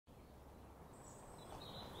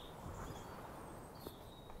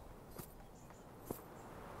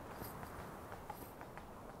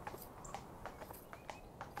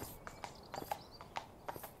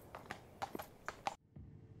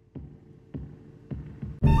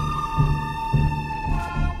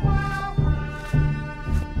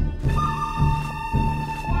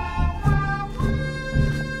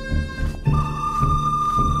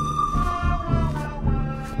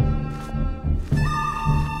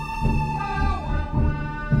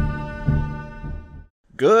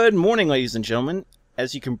Good morning, ladies and gentlemen.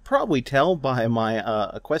 As you can probably tell by my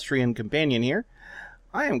equestrian companion here,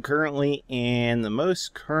 I am currently in the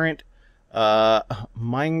most current Minecraft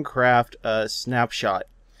snapshot.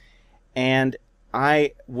 And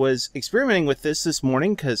I was experimenting with this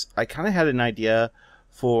morning because I kind of had an idea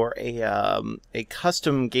for a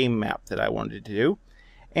custom game map that I wanted to do.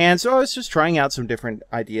 And so I was just trying out some different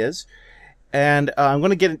ideas. And I'm going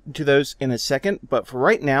to get into those in a second, but for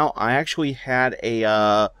right now, I actually had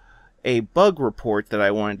a bug report that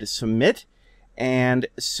I wanted to submit, and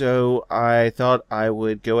so I thought I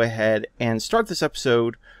would go ahead and start this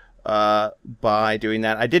episode by doing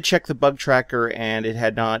that. I did check the bug tracker, and it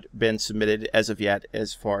had not been submitted as of yet,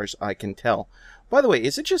 as far as I can tell. By the way,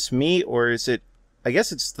 is it just me, or is it... I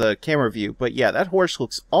guess it's the camera view, but yeah, that horse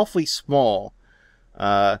looks awfully small.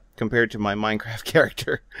 Compared to my Minecraft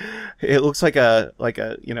character. It looks like a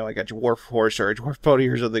dwarf horse or a dwarf pony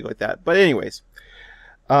or something like that. But anyways,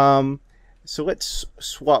 so let's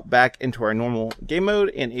swap back into our normal game mode,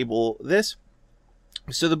 enable this.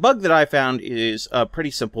 So the bug that I found is pretty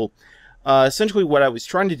simple. Essentially what I was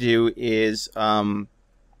trying to do is I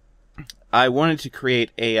wanted to create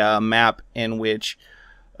a map in which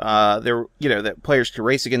that players could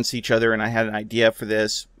race against each other, and I had an idea for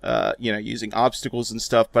this, using obstacles and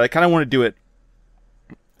stuff, but I kind of want to do it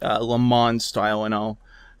Le Mans style, and I'll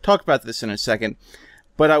talk about this in a second.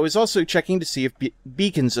 But I was also checking to see if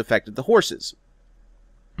beacons affected the horses.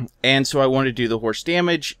 And so I wanted to do the horse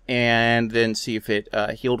damage, and then see if it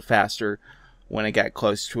healed faster when it got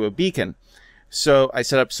close to a beacon. So I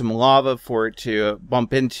set up some lava for it to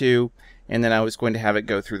bump into, and then I was going to have it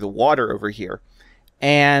go through the water over here.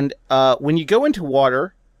 And when you go into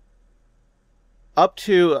water, up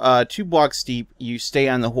to 2 blocks deep, you stay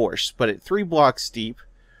on the horse. But at 3 blocks deep,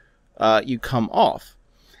 you come off.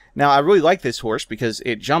 Now, I really like this horse because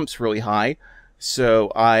it jumps really high.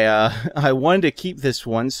 So I wanted to keep this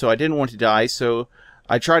one, so I didn't want to die. So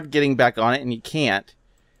I tried getting back on it, and you can't.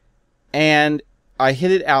 And I hit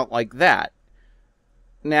it out like that.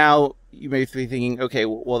 Now, you may be thinking, okay,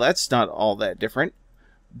 well, that's not all that different.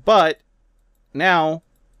 But... now,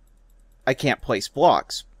 I can't place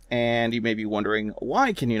blocks, and you may be wondering,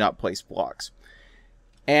 why can you not place blocks?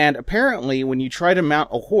 And apparently, when you try to mount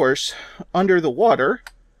a horse under the water,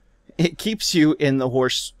 it keeps you in the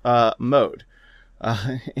horse mode.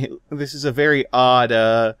 This is a very odd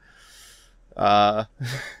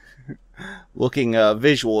looking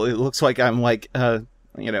visual. It looks like I'm like,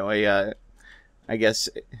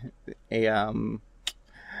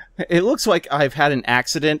 it looks like I've had an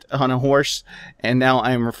accident on a horse, and now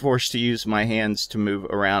I'm forced to use my hands to move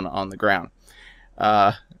around on the ground.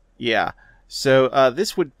 Yeah. So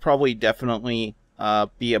this would probably definitely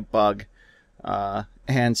be a bug.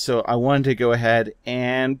 And so I wanted to go ahead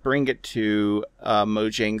and bring it to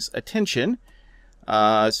Mojang's attention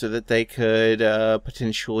so that they could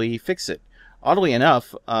potentially fix it. Oddly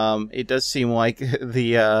enough, it does seem like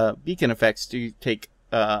the beacon effects do take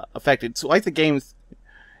effect. It's like the game's...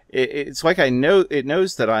 It's like it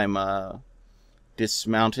knows that I'm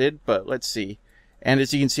dismounted, but let's see. And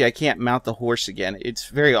as you can see, I can't mount the horse again. It's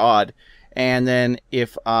very odd. And then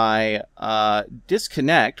if I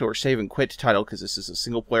disconnect or save and quit title, because this is a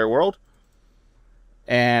single player world,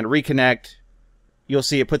 and reconnect, you'll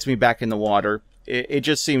see it puts me back in the water. It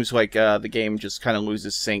just seems like the game just kind of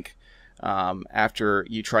loses sync after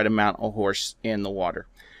you try to mount a horse in the water.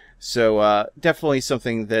 So definitely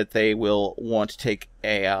something that they will want to take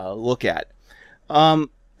a look at.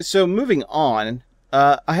 So moving on,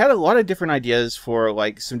 I had a lot of different ideas for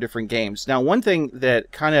like some different games. Now, one thing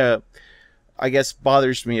that kind of, I guess,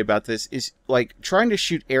 bothers me about this is like trying to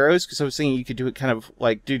shoot arrows, because I was thinking you could do it kind of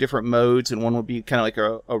like do different modes, and one would be kind of like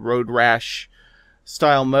a road rash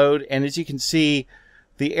style mode. And as you can see,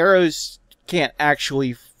 the arrows can't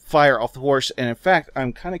actually fire off the horse. And in fact,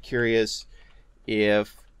 I'm kind of curious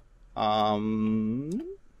if... oh,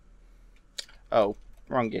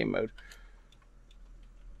 wrong game mode.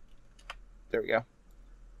 There we go.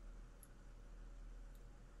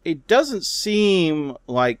 It doesn't seem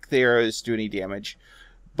like the arrows do any damage,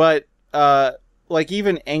 but like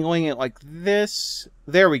even angling it like this,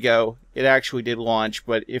 there we go. It actually did launch,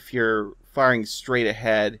 but if you're firing straight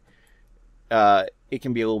ahead, it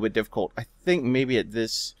can be a little bit difficult. I think maybe at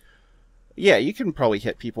this, yeah, you can probably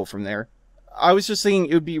hit people from there. I was just thinking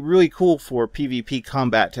it would be really cool for PvP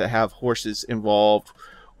combat to have horses involved,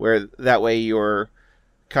 where that way you're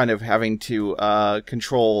kind of having to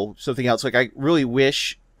control something else. Like, I really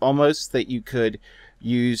wish almost that you could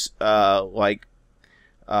use WASD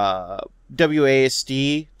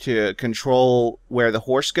to control where the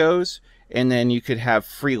horse goes, and then you could have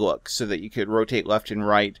free look so that you could rotate left and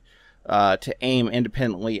right to aim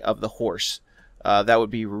independently of the horse. That would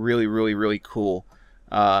be really, really, really cool,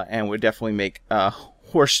 and would definitely make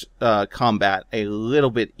horse combat a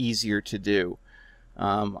little bit easier to do.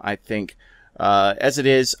 I think, as it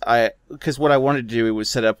is, because what I wanted to do was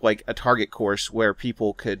set up like a target course where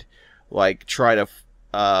people could like try to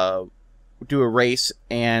do a race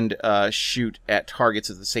and shoot at targets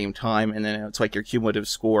at the same time, and then it's like your cumulative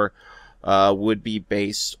score would be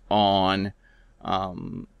based on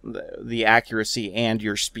the accuracy and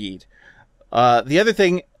your speed. The other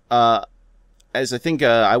thing, as I think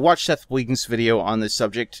I watched SethBling's video on this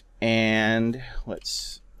subject, and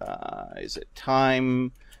let's is it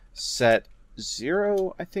time set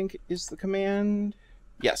 0? I think is the command.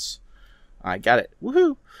 Yes, I got it.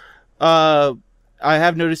 Woohoo! I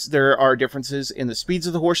have noticed there are differences in the speeds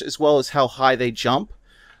of the horse as well as how high they jump.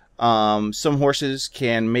 Some horses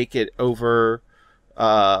can make it over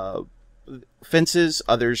fences,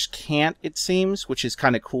 others can't, it seems, which is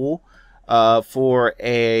kind of cool. For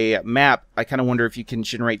a map, I kind of wonder if you can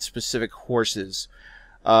generate specific horses.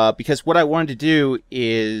 Because what I wanted to do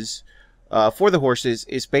is, for the horses,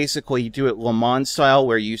 is basically do it Le Mans style,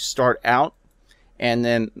 where you start out, and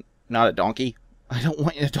then, not a donkey. I don't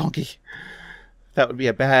want a donkey. That would be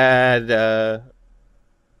a bad, oh,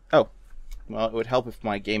 well, it would help if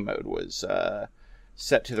my game mode was,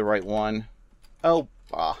 set to the right one. Oh,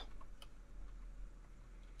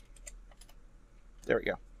 there we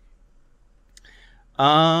go.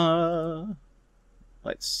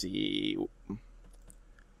 Let's see.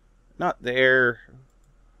 Not there.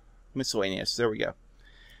 Miscellaneous. There we go.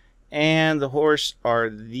 And the horse are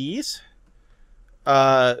these.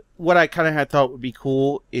 What I kind of had thought would be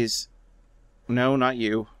cool is, no, not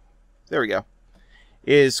you. There we go.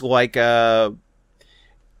 Is like there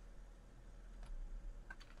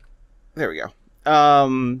we go.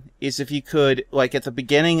 Is if you could, like at the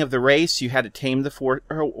beginning of the race, you had to tame the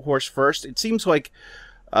horse first. It seems like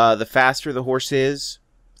the faster the horse is,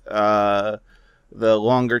 the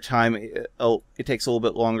longer time it takes a little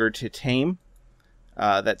bit longer to tame.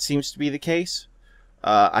 That seems to be the case.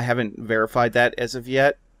 I haven't verified that as of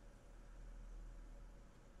yet.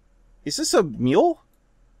 Is this a mule?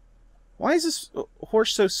 Why is this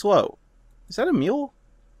horse so slow? Is that a mule?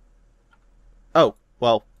 Oh,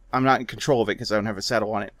 well, I'm not in control of it because I don't have a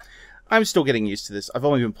saddle on it. I'm still getting used to this. I've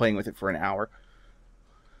only been playing with it for an hour.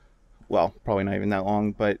 Well, probably not even that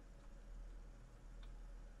long, but...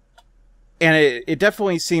 And it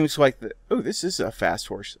definitely seems like the... Oh, this is a fast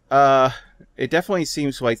horse. It definitely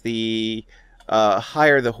seems like the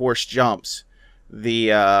higher the horse jumps,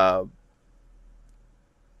 the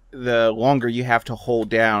longer you have to hold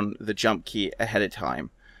down the jump key ahead of time.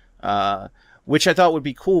 Which I thought would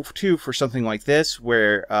be cool, too, for something like this,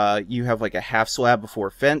 where you have like a half slab before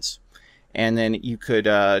a fence, and then you could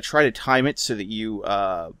try to time it so that you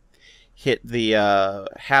hit the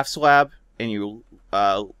half slab, and you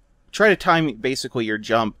try to time basically your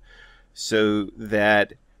jump so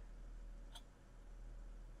that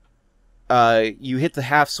you hit the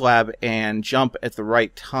half slab and jump at the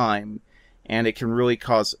right time, and it can really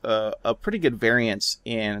cause a pretty good variance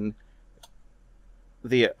in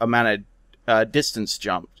the amount of distance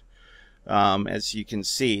jumped, as you can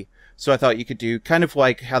see. So I thought you could do kind of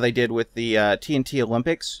like how they did with the TNT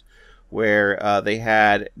Olympics, where they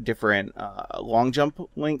had different long jump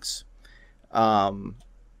links. Oh,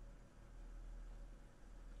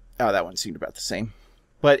 that one seemed about the same.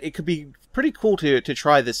 But it could be pretty cool to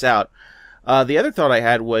try this out. The other thought I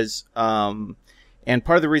had was, and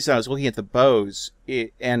part of the reason I was looking at the bows,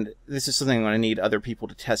 and this is something I'm going to need other people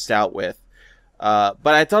to test out with, but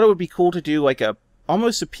I thought it would be cool to do like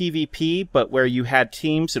almost a PvP, but where you had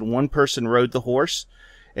teams and one person rode the horse,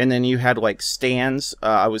 and then you had like stands.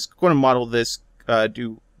 I was going to model this,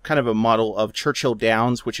 do kind of a model of Churchill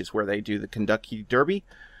Downs, which is where they do the Kentucky Derby.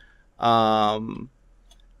 I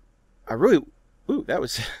really, ooh, that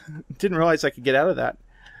was, didn't realize I could get out of that.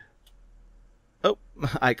 Oh,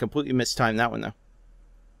 I completely mistimed that one though.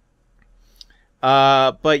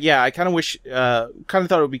 But yeah, I kind of wish, kind of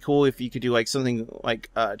thought it would be cool if you could do like something like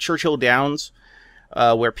Churchill Downs,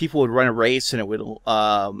 where people would run a race and it would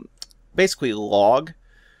basically log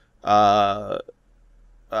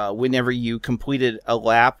whenever you completed a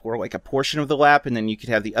lap or like a portion of the lap, and then you could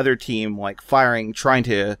have the other team like firing, trying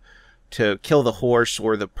to kill the horse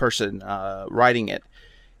or the person riding it.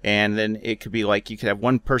 And then it could be like you could have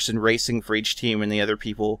one person racing for each team and the other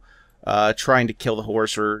people trying to kill the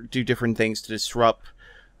horse or do different things to disrupt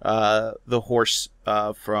the horse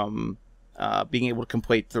from being able to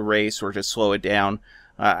complete the race or to slow it down.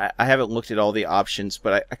 I haven't looked at all the options,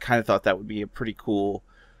 but I kind of thought that would be a pretty cool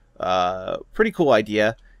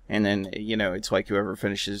idea. And then, you know, it's like whoever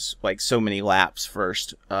finishes like so many laps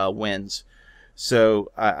first wins.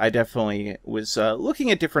 So I definitely was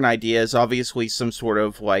looking at different ideas. Obviously, some sort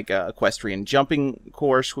of like equestrian jumping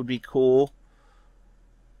course would be cool.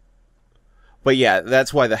 But yeah,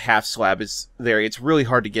 that's why the half slab is there. It's really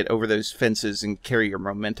hard to get over those fences and carry your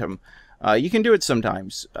momentum. You can do it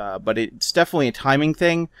sometimes, but it's definitely a timing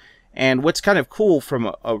thing. And what's kind of cool from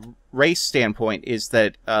a race standpoint is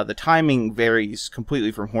that the timing varies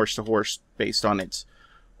completely from horse to horse based on its...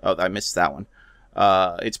 Oh, I missed that one.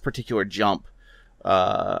 Its particular jump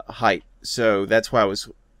height. So that's why I was...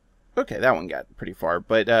 Okay, that one got pretty far.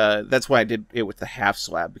 But that's why I did it with the half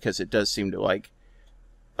slab, because it does seem to like...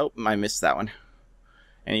 Oh, I missed that one.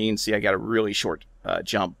 And you can see I got a really short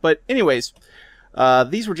jump. But anyways,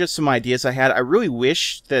 these were just some ideas I had. I really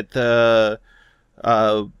wish that the...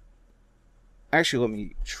 Actually, let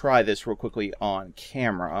me try this real quickly on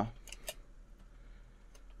camera.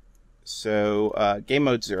 So, game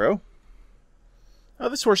mode 0. Oh,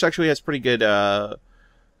 this horse actually has pretty good... Oh,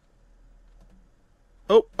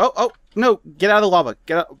 no! Get out of the lava!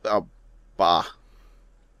 Get out... Oh, bah.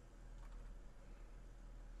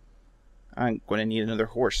 I'm going to need another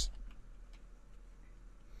horse.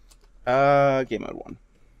 Game mode 1.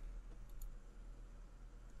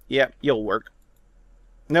 Yeah, you'll work.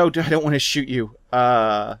 No, I don't want to shoot you.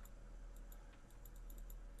 Oh.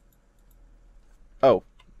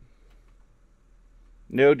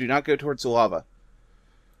 No, do not go towards the lava.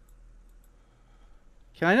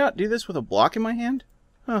 Can I not do this with a block in my hand?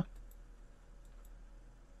 Huh.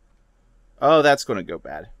 Oh, that's going to go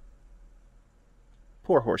bad.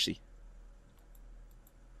 Poor horsey.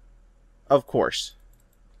 Of course.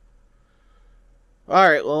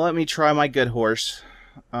 Alright, well, let me try my good horse.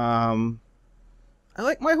 I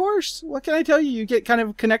like my horse. What can I tell you? You get kind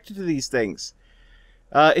of connected to these things.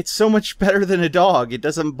 It's so much better than a dog. It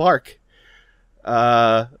doesn't bark.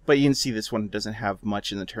 But you can see this one doesn't have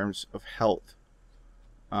much in the terms of health.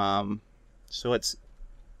 So let's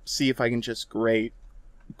see if I can just graze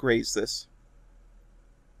this.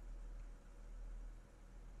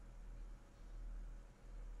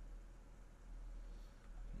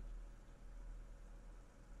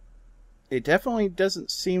 It definitely doesn't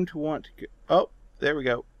seem to want to go... Oh, there we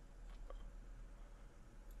go.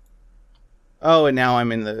 Oh, and now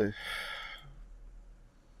I'm in the...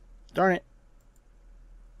 Darn it.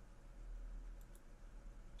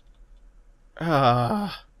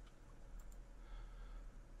 Ah.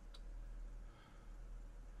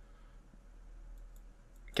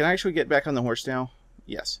 Can I actually get back on the horse now?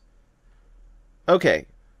 Yes. Okay,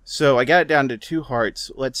 so I got it down to 2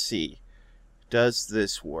 hearts. Let's see. Does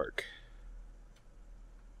this work?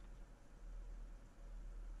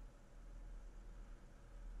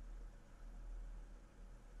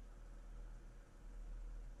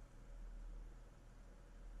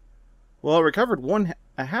 Well, it recovered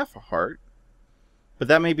a half a heart, but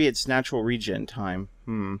that may be its natural regen time.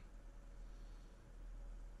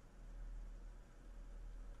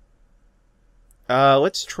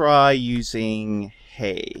 Let's try using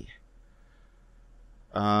hay.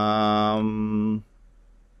 Let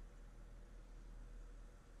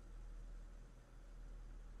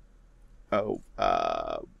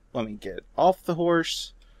me get off the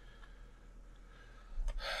horse.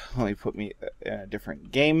 Let me put me in a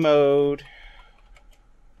different game mode.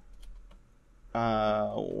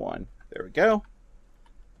 1. There we go.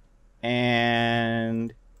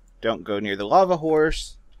 And don't go near the lava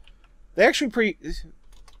horse. They actually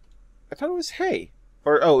I thought it was hay.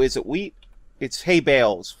 Or, oh, is it wheat? It's hay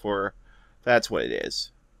bales for... That's what it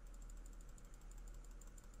is.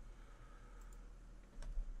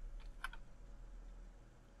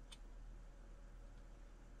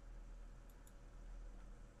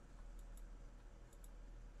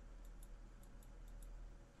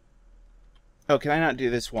 Oh, can I not do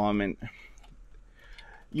this while I'm in...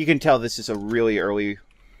 You can tell this is a really early...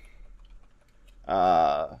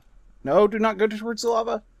 No, do not go towards the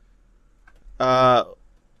lava.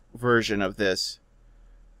 Version of this.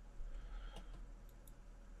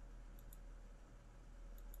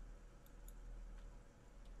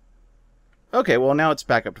 Okay, well now it's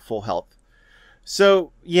back up to full health.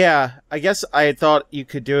 So, yeah, I guess I had thought you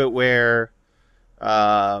could do it where...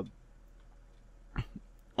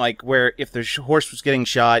 like where if the horse was getting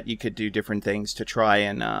shot, you could do different things to try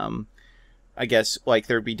and I guess like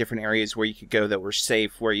there'd be different areas where you could go that were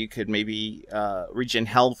safe, where you could maybe regen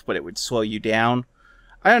health, but it would slow you down.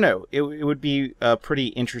 I don't know. It would be a pretty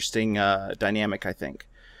interesting dynamic, I think.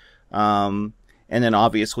 And And then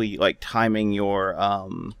obviously, like, timing your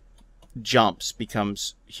jumps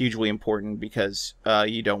becomes hugely important, because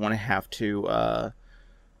you don't want to have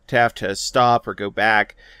to stop or go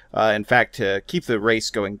back. In fact, to keep the race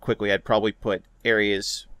going quickly, I'd probably put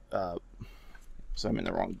areas. So I'm in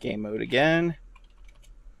the wrong game mode again.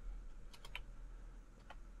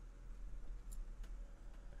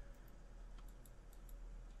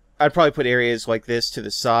 I'd probably put areas like this to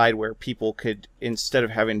the side where people could, instead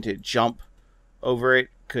of having to jump over it,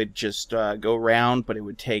 could just go around, but it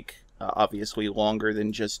would take obviously longer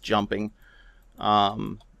than just jumping.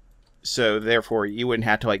 So therefore you wouldn't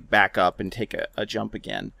have to like back up and take a jump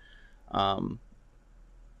again. I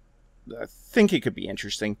think it could be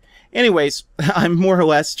interesting. Anyways, I'm more or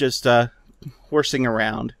less just horsing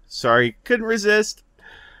around. Sorry, couldn't resist.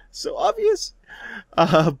 So obvious.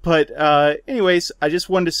 But anyways, I just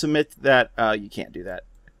wanted to submit that you can't do that.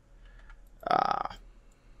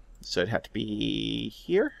 So it'd have to be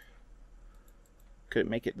here. Could it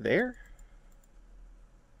make it there?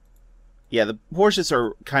 Yeah, the horses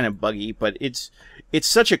are kind of buggy, but it's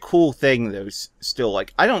such a cool thing though. Still,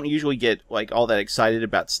 like, I don't usually get like all that excited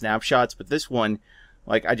about snapshots, but this one,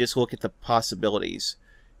 like, I just look at the possibilities,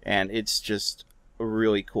 and it's just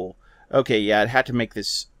really cool. Okay, yeah, I'd have to make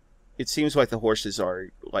this. It seems like the horses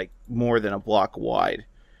are like more than a block wide,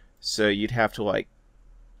 so you'd have to like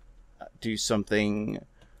do something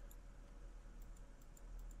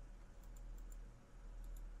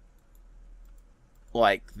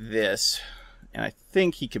like this, and I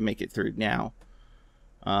think he can make it through now.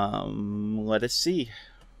 Let us see.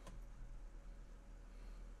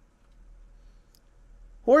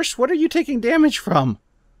 Horse, what are you taking damage from?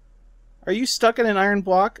 Are you stuck in an iron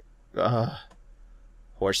block?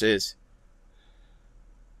 Horse is.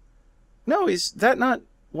 No, is that not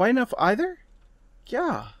wide enough either?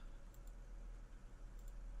 Yeah.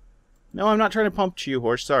 No, I'm not trying to pump you,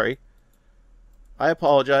 horse. Sorry. I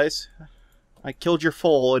apologize. I killed your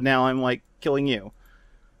foal, and now I'm, like, killing you.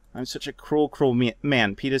 I'm such a cruel, cruel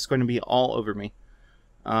man. PETA's going to be all over me.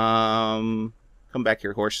 Come back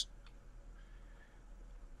here, horse.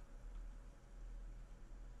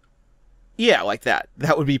 Yeah, like that.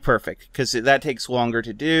 That would be perfect, because that takes longer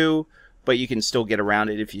to do, but you can still get around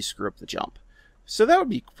it if you screw up the jump. So that would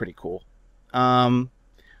be pretty cool.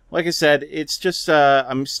 Like I said, it's just,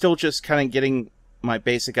 I'm still just kind of getting my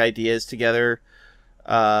basic ideas together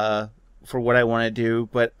for what I want to do,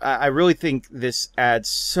 but I really think this adds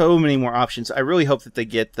so many more options. I really hope that they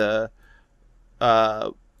get the...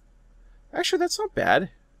 Actually, that's not bad.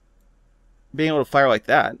 Being able to fire like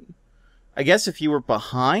that. I guess if you were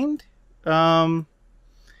behind...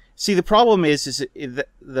 See, the problem is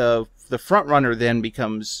the front runner then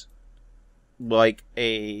becomes like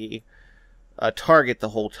a target the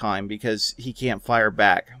whole time because he can't fire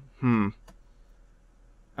back.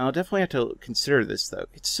 I'll definitely have to consider this though.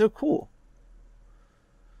 It's so cool.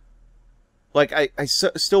 Like I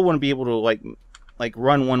still want to be able to like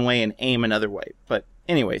run one way and aim another way. But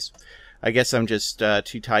anyways, I guess I'm just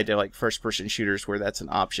too tied to like first-person shooters where that's an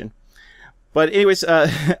option. But anyways,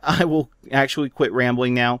 I will actually quit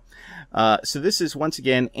rambling now. So this is, once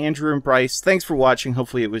again, Andrew and Bryce. Thanks for watching.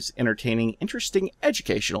 Hopefully it was entertaining, interesting,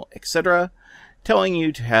 educational, etc. Telling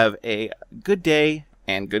you to have a good day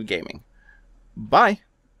and good gaming. Bye.